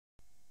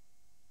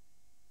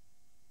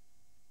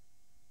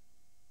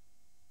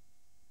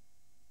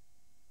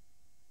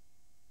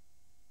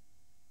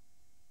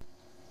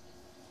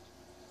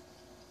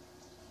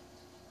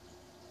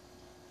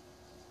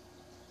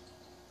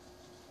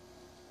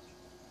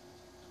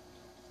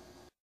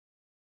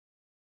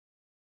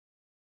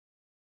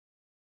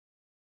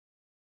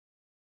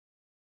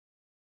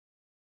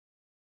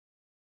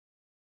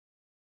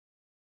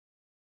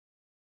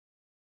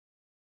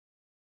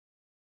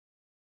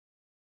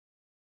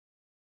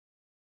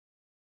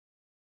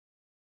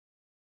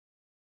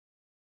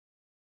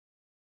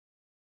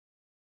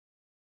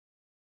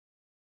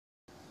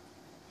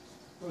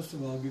First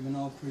of all, giving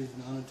all praise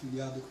and honor to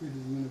Yah, the creator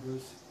of the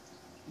universe,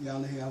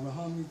 ALE-YAHOO.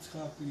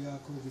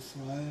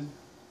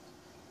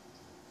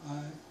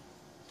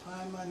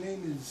 My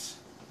name is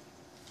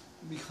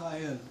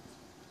Micha-Ale,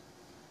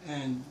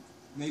 and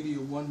maybe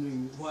you're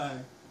wondering why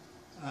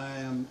I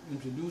am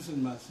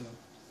introducing myself.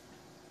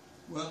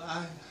 Well,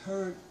 I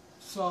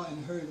saw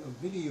and heard a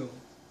video,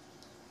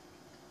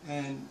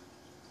 and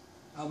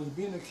I was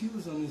being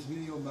accused on this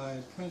video by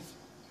Prince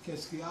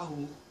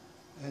Micha-Ale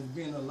as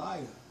being a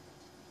liar,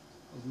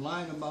 of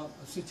lying about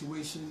a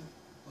situation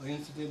or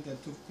incident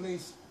that took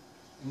place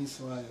in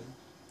Israel.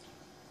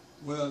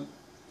 Well,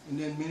 and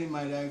then many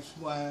might ask,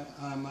 why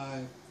am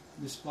I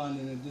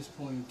responding at this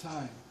point in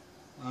time?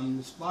 I'm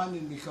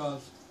responding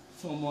because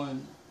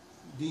someone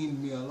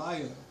deemed me a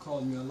liar,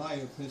 called me a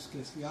liar, Prince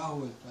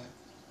Micha-Ale in fact.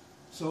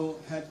 So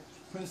had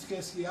Prince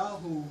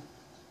Micha-Ale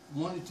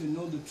wanted to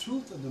know the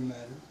truth of the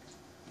matter,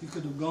 he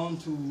could have gone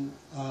to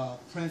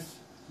Prince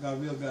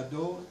GREAT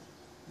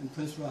and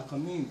Prince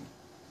Rachamim.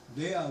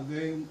 They are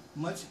very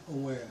much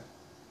aware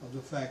of the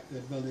fact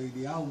that Brother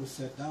ALE-YAHOO was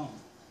set down.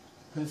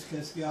 Prince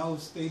Micha-Ale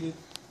stated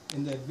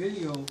in that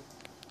video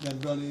that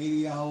Brother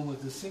ALE-YAHOO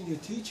was a senior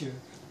teacher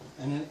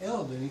and an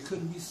elder, and he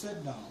couldn't be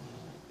set down.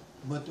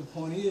 But the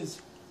point is,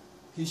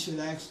 he should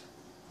ask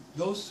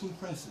those two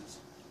princes,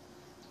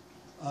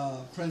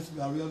 Prince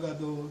GREAT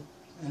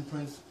and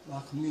Prince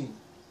Rachamim,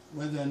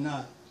 whether or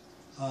not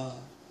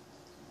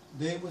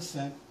they were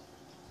sent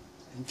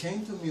and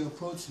came to me,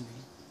 approached me,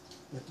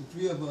 that the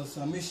three of us,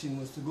 our mission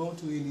was to go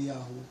to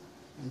ALE-YAHOO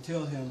and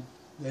tell him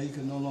that he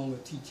could no longer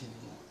teach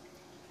anymore.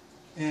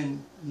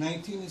 In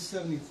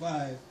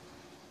 1975,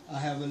 I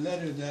have a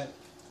letter that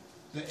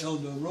the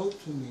elder wrote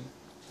to me.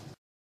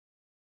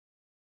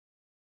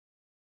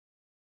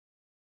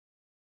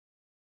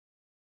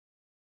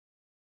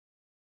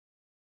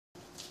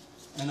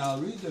 And I'll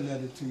read the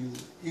letter to you,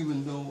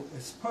 even though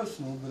it's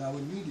personal, but I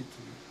would read it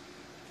to you.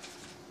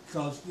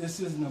 Because this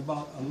isn't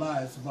about a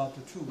lie, it's about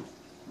the truth.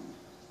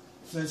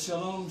 It says,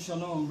 Shalom,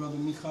 Shalom, Brother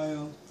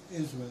Micha-Ale,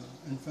 Israel,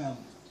 and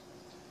family.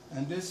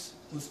 And this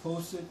was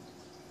posted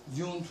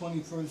June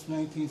 21st,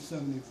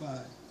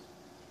 1975.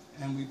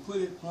 And we put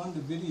it on the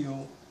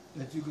video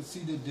that you could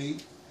see the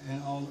date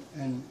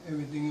and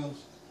everything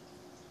else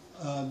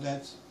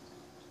that's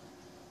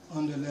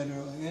on the letter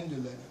or in the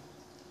letter.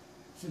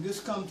 So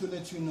this comes to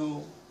let you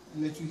know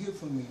and let you hear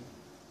from me.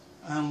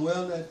 I'm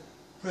well at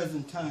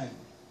present time,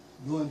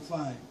 doing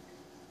fine.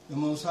 The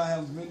Most High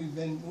has really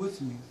been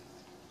with me.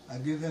 I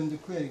give him the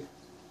credit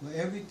for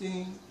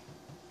everything.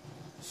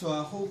 So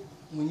I hope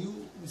when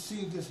you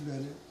receive this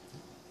letter,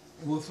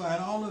 it will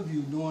find all of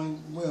you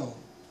doing well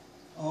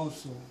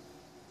also.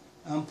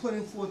 I'm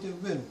putting forth a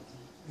riddle.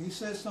 He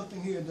says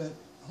something here that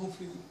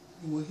hopefully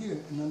you will hear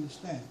and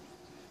understand.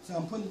 So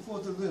I'm putting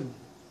forth a riddle.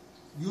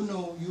 You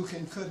know you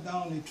can cut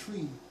down a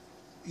tree,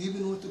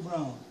 even with the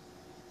ground.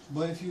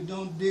 But if you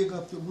don't dig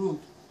up the root,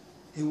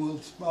 it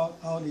will sprout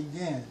out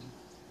again.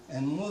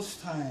 And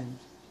most times,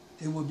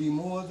 it will be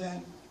more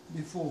than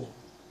before.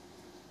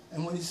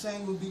 And what he's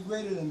saying will be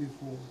greater than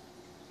before.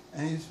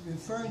 And he's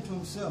referring to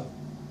himself.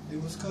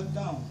 It was cut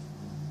down.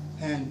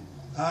 And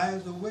I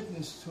as a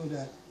witness to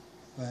that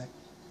fact.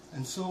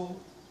 And so,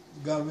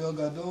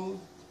 GREAT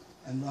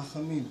and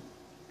Rachamim.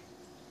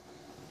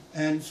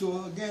 And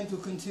so again, to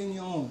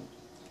continue on.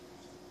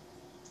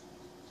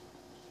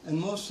 And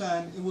most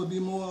times, it will be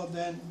more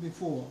than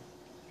before.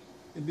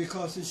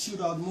 Because it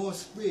shoot out more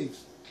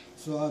sprigs.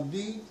 So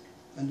Abdi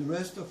and the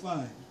rest are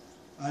fine.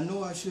 I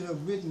know I should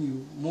have written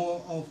you more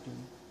often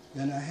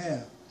than I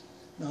have.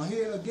 Now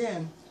here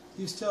again,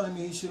 he's telling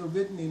me he should have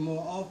written me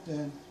more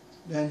often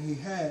than he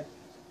had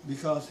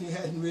because he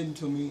hadn't written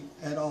to me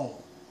at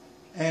all.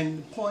 And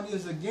the point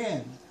is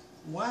again,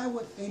 why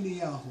would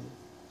ALE-YAHOO,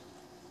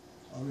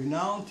 a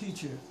renowned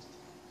teacher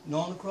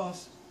known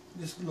across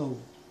this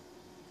globe,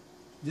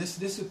 just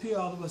disappear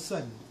all of a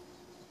sudden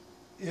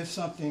if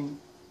something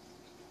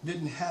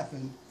didn't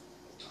happen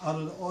out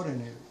of the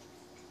ordinary?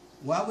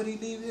 Why would he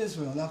leave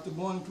Israel after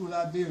going through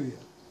Liberia,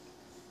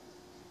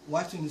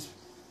 watching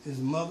his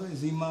mother,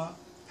 his Ima,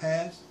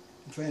 pass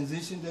and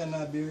transition there in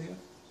Liberia,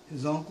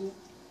 his uncle,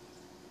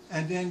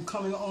 and then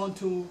coming on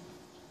to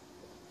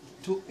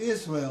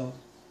Israel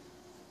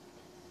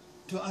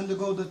to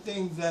undergo the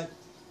things that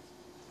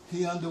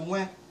he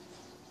underwent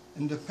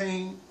and the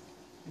pain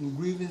and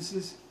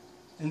grievances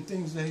and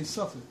things that he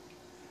suffered,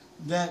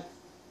 that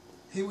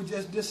he would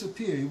just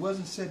disappear. He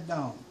wasn't set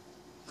down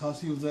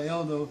because he was an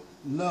elder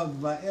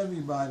loved by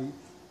everybody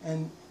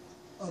and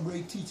a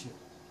great teacher.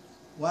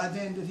 Why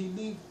then did he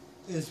leave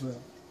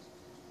Israel?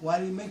 Why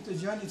did he make the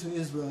journey to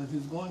Israel if he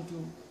was going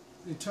to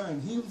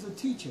return? He was a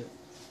teacher,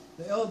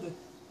 the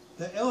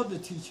elder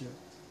teacher,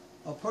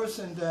 a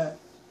person that,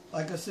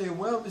 like I say,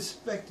 well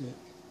respected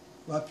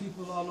by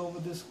people all over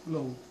this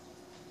globe.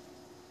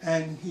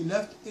 And he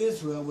left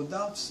Israel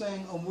without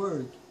saying a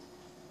word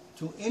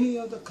to any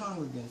of the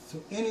congregants,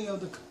 to any of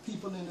the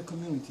people in the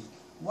community.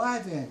 Why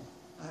then,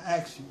 I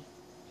ask you,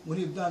 would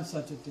he have done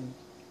such a thing?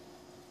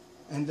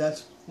 And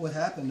that's what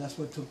happened. That's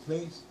what took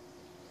place.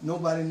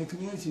 nobody in the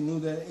community knew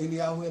that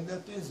ALE-YAHOO had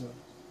left Israel.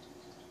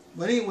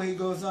 But anyway, he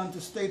goes on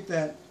to state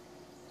that,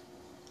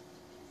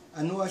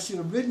 I know I should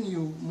have written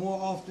you more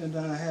often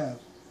than I have.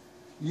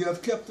 You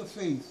have kept the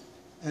faith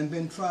and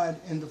been tried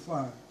in the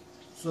fire.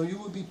 So you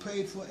will be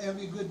paid for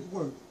every good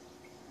work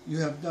you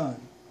have done.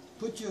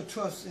 Put your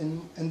trust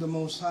in the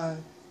Most High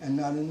and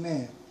not in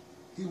man.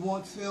 He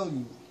won't fail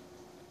you.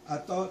 I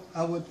thought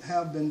I would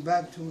have been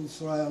back to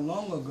Israel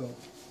long ago.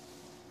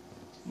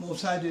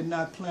 Most High did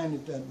not plan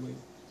it that way.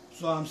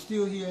 So I'm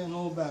still here in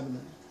Old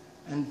Babylon,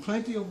 and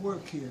plenty of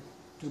work here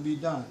to be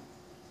done.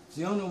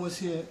 Ziona was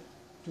here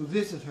to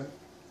visit her,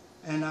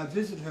 and I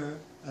visited her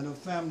at her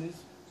family's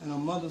and her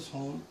mother's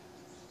home,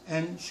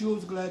 and she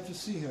was glad to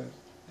see her.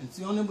 And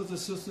Ziona was a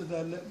sister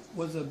that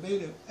was at a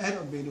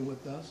beta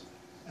with us,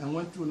 and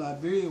went through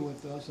Liberia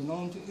with us and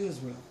on to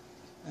Israel.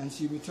 And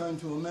she returned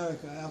to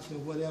America after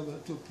whatever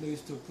took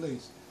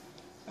place.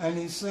 And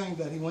he's saying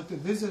that he went to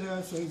visit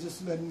her, so he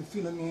just let me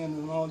fill him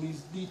in on all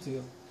these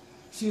details.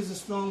 She is a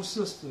strong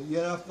sister,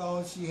 yet after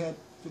all she had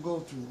to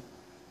go through.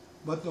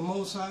 But the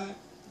Most High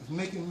is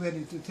making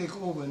ready to take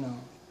over now.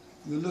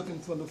 We're looking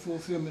for the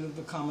fulfillment of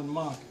the common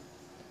market.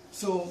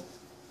 So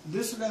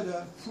this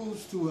letter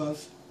proves to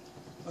us,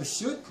 or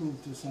should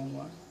prove to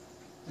someone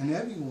and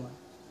everyone,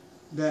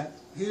 that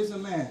here's a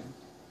man,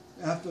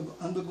 after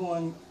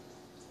undergoing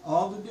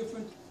all the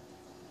different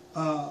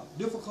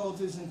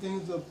difficulties and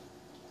things of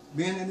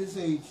being at his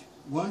age,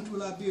 going to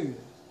Liberia.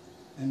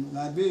 And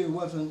Liberia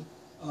wasn't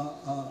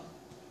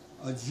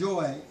a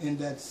joy in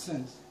that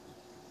sense.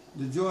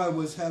 The joy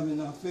was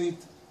having our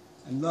faith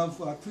and love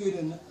for our Creator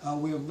and our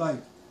way of life.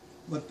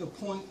 But the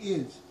point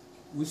is,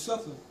 we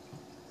suffered.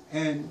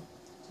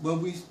 But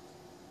we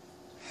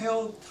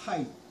held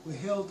tight, we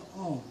held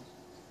on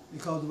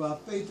because of our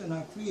faith in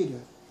our Creator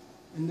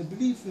and the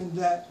belief in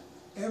that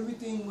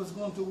everything was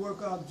going to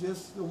work out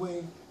just the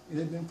way it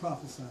had been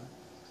prophesied.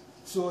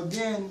 So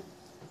again,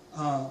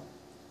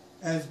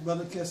 as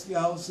Brother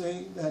Keskiah would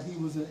say, that he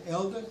was an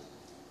elder,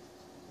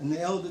 and the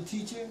elder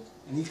teacher,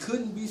 and he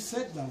couldn't be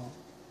set down.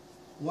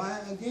 Why,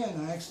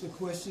 again, I asked the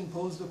question,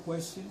 posed the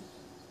question,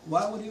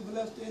 why would he have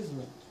left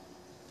Israel?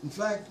 In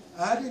fact,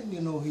 I didn't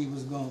even know he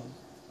was gone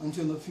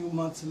until a few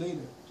months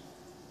later,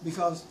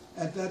 because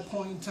at that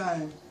point in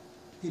time,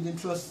 he didn't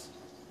trust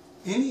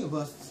any of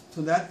us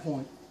to that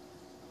point.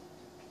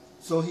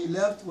 So he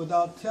left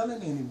without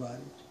telling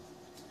anybody.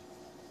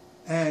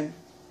 And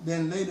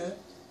then later,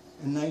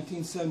 in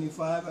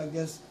 1975, I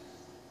guess,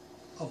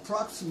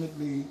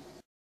 approximately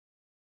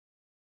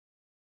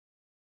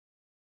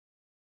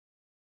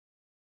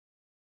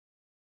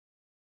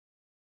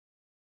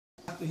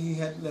after he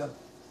had left,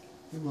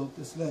 he wrote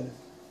this letter.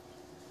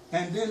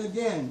 And then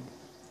again,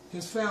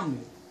 his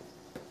family.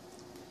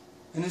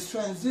 In his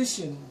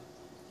transition,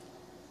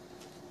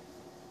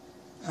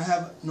 I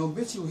have an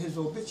his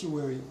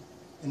obituary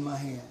in my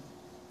hand.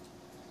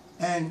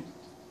 And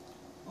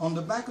on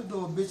the back of the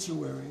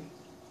obituary,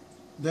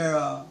 there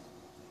are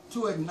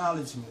two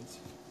acknowledgments.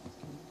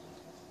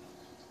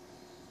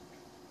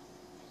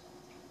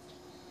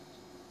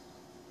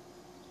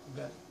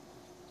 That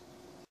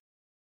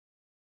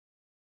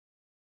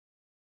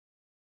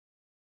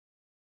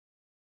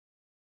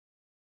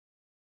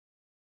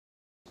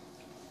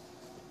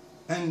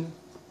and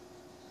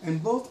in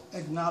both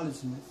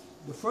acknowledgments,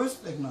 the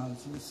first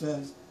acknowledgment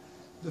says,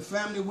 the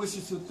family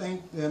wishes to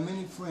thank their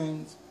many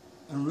friends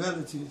and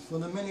relatives for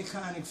the many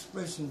kind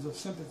expressions of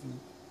sympathy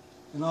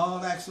and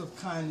all acts of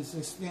kindness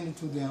extended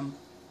to them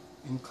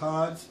in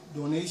cards,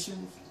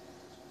 donations,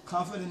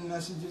 confident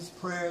messages,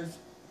 prayers,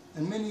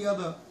 and many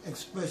other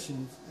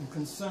expressions and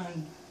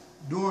concern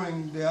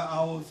during their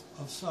hours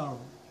of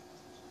sorrow.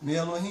 May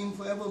Elohim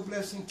forever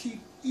bless and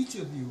keep each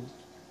of you.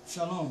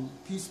 Shalom,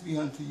 peace be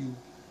unto you.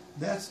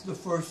 That's the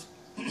first,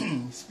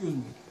 excuse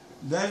me,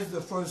 that is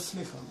the first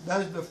slichah.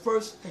 That is the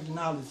first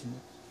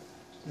acknowledgement.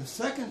 The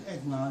second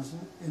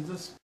acknowledgement is the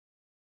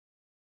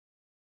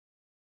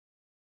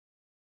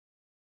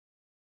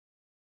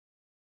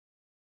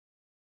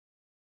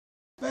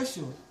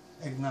special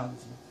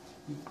acknowledgement.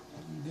 You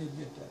did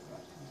get that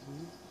right, I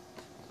believe.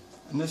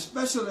 And the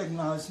special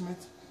acknowledgement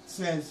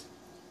says,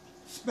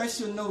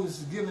 special notice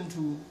is given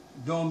to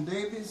Dom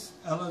Davis,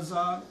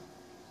 Elazar,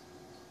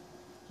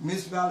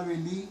 Miss Valerie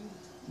Lee,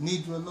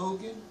 Nidra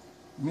Logan,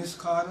 Miss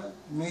Carter,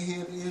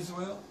 Mahir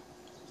Israel,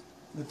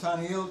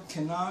 Nathaniel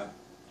Kennard,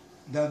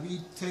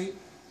 David Tate,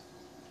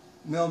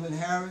 Melvin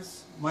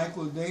Harris,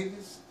 Michael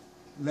Davis,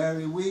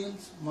 Larry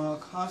Williams,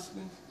 Mark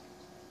Hoskins,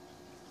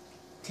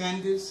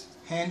 Candace,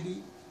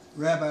 Handy,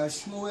 Rabbi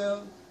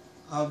Shmuel,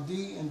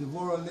 Avdi, and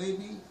Devorah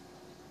Levy,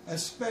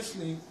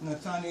 especially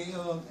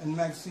Nathaniel and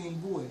Maxine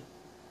Boyd,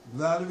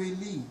 Valerie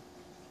Lee,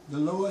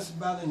 Dolores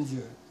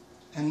Ballinger,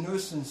 and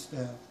nursing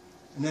staff,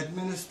 and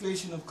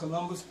administration of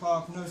Columbus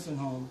Park Nursing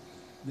Home,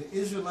 the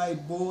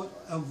Israelite Board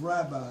of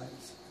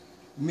Rabbis,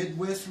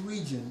 Midwest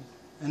Region,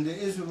 and the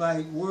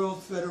Israelite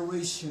World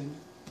Federation,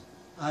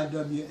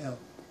 IWL.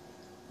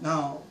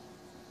 Now,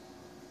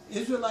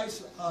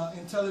 Israelites are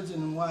intelligent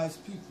and wise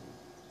people.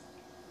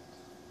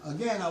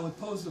 Again, I would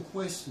pose the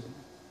question,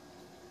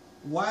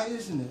 why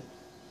isn't it?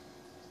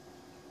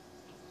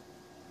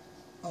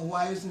 Or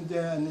why isn't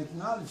there an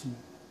acknowledgement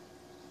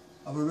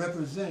of a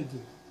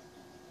representative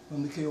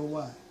from the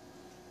KOY?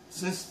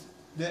 Since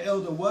the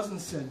elder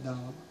wasn't set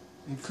down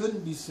and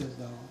couldn't be set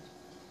down,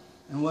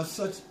 and was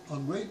such a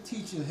great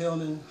teacher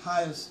held in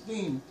high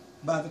esteem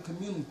by the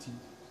community,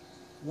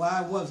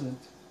 why wasn't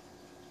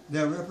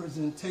there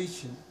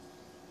representation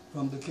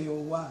from the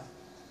KOY?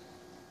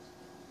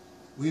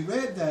 We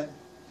read that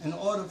in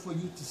order for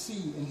you to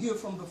see and hear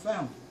from the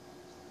family.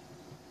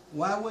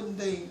 Why wouldn't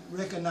they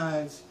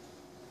recognize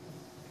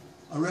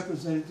a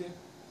representative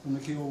from the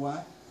KOY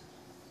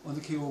or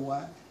the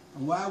KOY?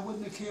 And why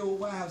wouldn't the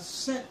KOY have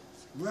sent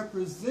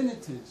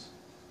representatives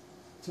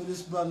to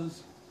this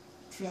brother's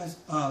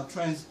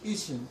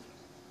transition,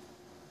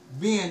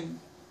 being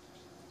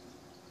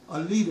a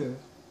leader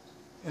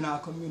in our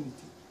community?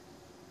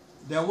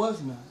 There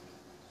was none.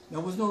 There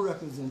was no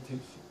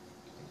representation.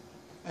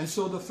 And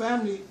so the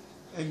family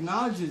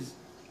acknowledges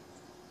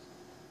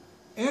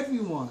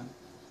everyone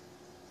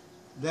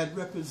that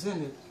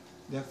represented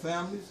their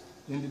families,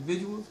 the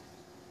individuals,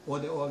 or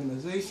the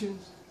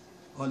organizations,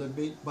 or the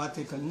Bate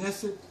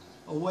Knesset,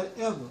 or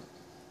whatever.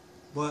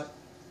 But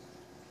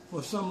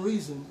for some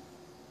reason,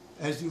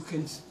 as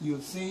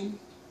you've seen,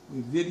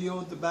 we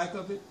videoed the back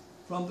of it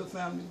from the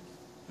family,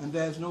 and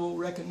there's no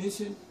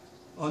recognition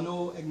or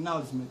no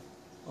acknowledgement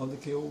of the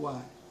KOY,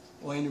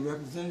 or any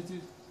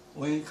representative,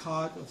 or any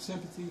card of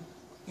sympathy,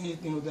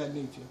 anything of that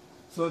nature.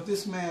 So if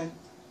this man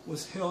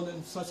was held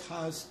in such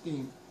high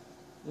esteem,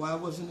 why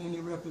wasn't any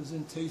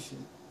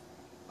representation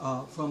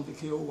from the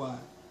KOY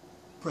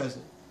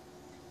present?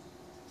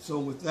 So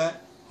with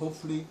that,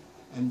 hopefully,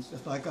 and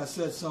just like I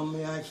said, some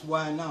may ask,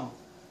 why now?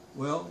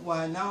 Well,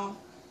 why now?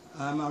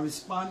 My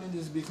responding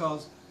is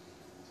because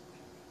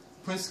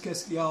Prince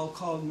Micha-Ale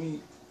called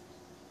me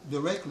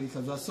directly,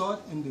 because I saw it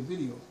in the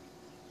video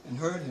and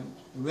heard him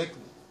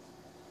directly.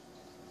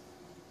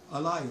 A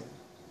liar.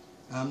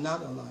 I'm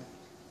not a liar.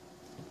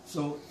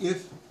 So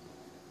if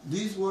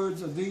these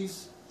words of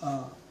this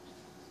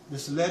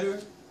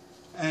letter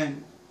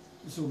and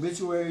this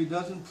obituary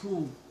doesn't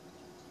prove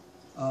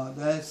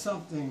that it's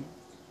something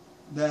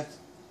that's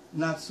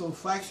not so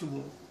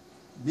factual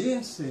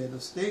being said or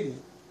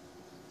stated,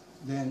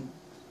 then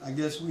I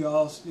guess we are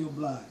all still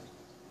blind.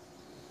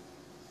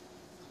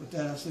 With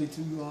that, I say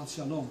to you all,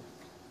 shalom.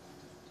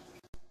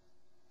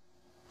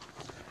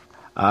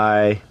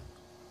 I,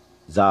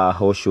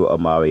 Zahoshua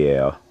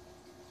Amariel,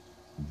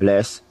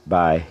 blessed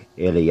by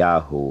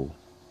ALE-YAHOO,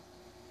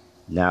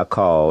 now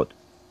called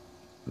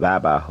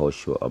Rabbi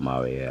Hoshua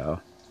Amariel,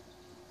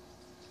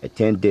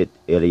 attended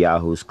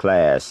ALE-YAHOO's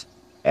class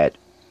at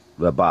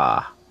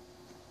Rabbah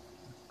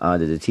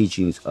under the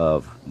teachings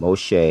of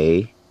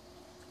Moshe,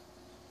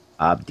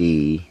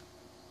 Abdi,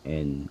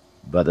 and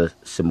Brother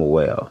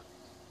Samuel.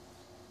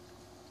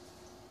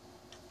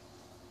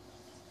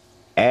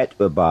 At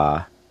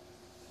Rabbah,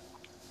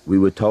 we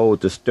were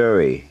told the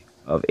story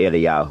of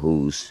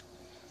ALE-YAHOO's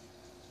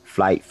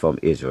flight from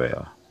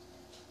Israel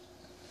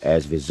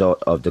as a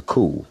result of the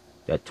coup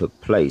that took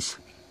place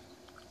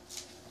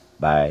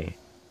by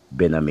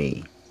Ben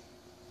Ammi.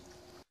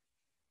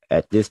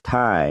 At this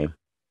time,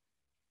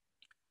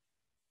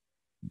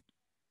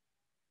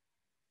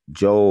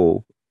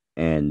 Joel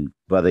and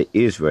Brother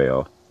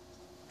Israel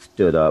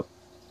stood up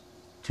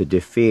to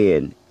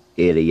defend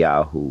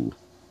ALE-YAHOO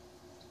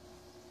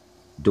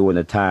during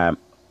the time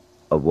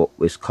of what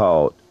was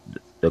called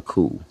the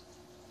coup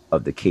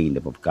of the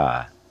kingdom of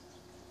God.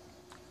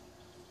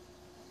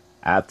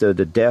 After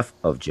the death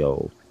of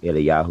Joel,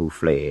 ALE-YAHOO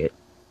fled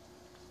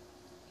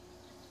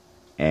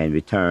and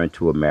returned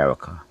to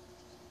America,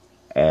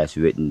 as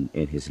written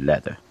in his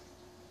letter.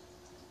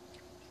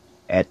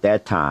 At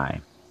that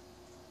time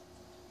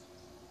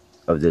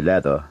of the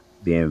letter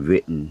being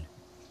written,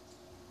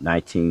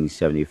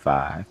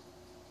 1975,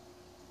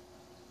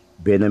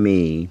 Ben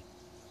Ammi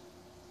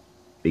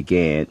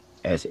began,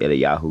 as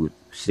ALE-YAHOO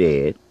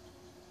said,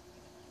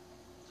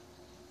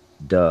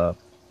 the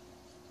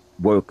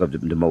work of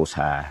the Most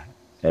High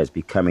as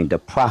becoming the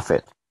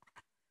prophet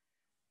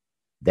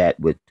that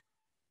would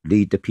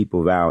lead the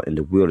people around in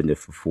the wilderness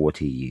for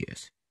 40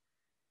 years.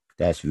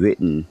 That's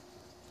written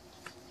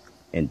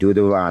in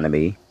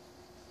Deuteronomy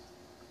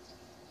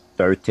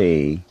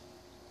 13,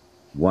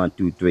 1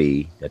 through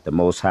 3, that the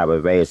Most High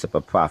will raise up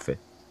a prophet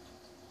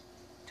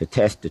to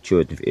test the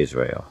children of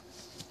Israel.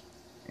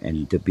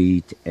 And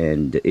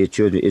the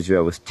children of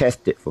Israel was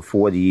tested for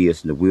 40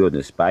 years in the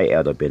wilderness by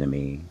Elder Ben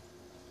Ammi,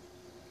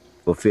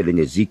 fulfilling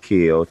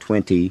Ezekiel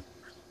 20,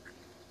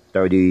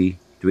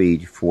 33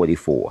 to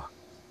 44.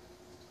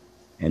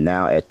 And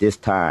now at this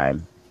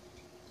time,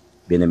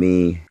 Ben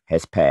Ammi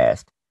has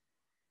passed.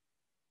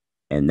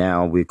 And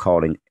now we're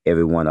calling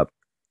everyone up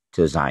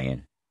to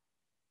Zion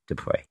to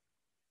pray.